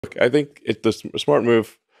I think smart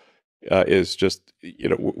move is just,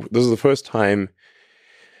 this is the first time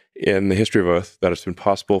in the history of Earth that it's been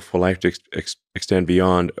possible for life to extend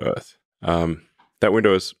beyond Earth. That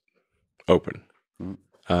window is open.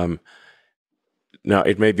 Um, now,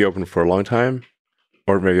 it may be open for a long time,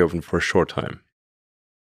 or it may be open for a short time.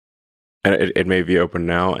 And it may be open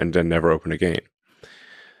now and then never open again.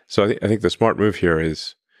 So I think the smart move here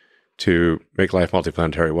is to make life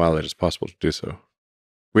multiplanetary while it is possible to do so.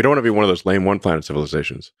 We don't want to be one of those lame one-planet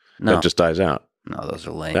civilizations that just dies out. No, those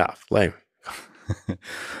are lame. Yeah, lame.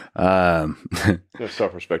 No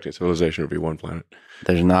self-respecting civilization would be one planet.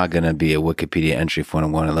 There's not going to be a Wikipedia entry for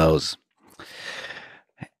one of those.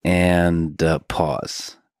 And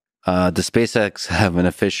pause. Does SpaceX have an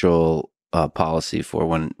official policy for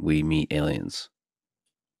when we meet aliens?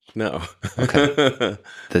 No. Okay.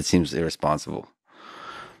 That seems irresponsible.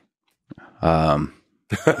 I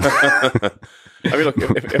mean, look,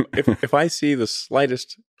 if I see the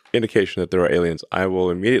slightest indication that there are aliens, I will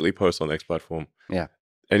immediately post on the X platform. Yeah.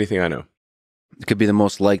 Anything I know. It could be the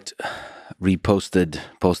most liked, reposted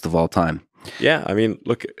post of all time. Yeah. I mean,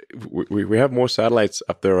 look, we have more satellites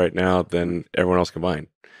up there right now than everyone else combined.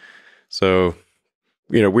 So,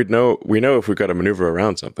 we know if we've got to maneuver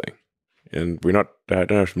around something, and we don't have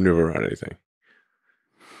to maneuver around anything.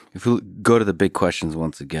 If we go to the big questions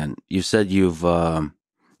once again, you said you're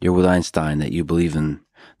with Einstein, that you believe in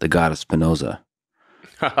the God of Spinoza.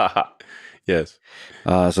 Yes.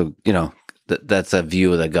 So, that's a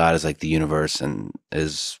view that God is like the universe and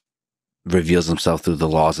reveals himself through the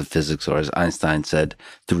laws of physics, or as Einstein said,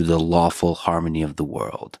 through the lawful harmony of the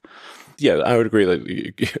world. Yeah, I would agree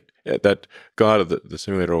that God of the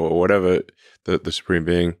simulator or whatever, the supreme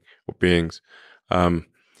being or beings,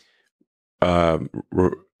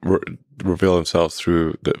 reveal themselves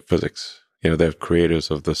through the physics. They're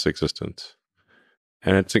creators of this existence.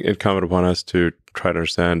 And it's incumbent upon us to try to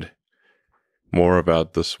understand more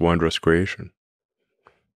about this wondrous creation.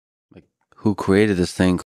 Like, who created this thing